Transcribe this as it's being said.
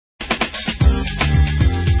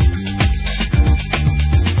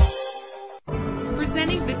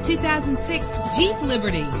2006 Jeep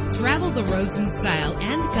Liberty. Travel the roads in style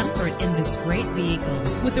and comfort in this great vehicle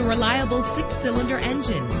with a reliable 6-cylinder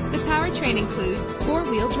engine. The powertrain includes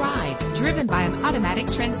 4-wheel drive, driven by an automatic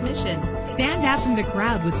transmission. Stand out from the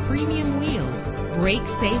crowd with premium wheels. Brake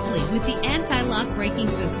safely with the anti-lock braking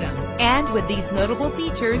system. And with these notable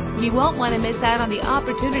features, you won't want to miss out on the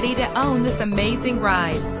opportunity to own this amazing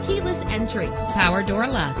ride. Keyless entry, power door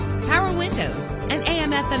locks, power windows, an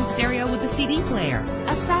AM/FM stereo with a CD player,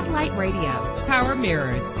 a satellite radio, power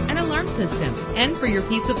mirrors, an alarm system. And for your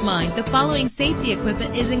peace of mind, the following safety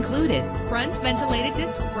equipment is included: front ventilated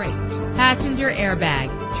disc brakes, passenger airbag,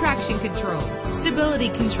 traction control, stability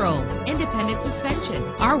control, independent suspension.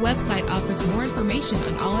 Our website offers more information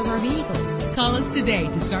on all of our vehicles. Call us today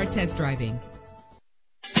to start test driving.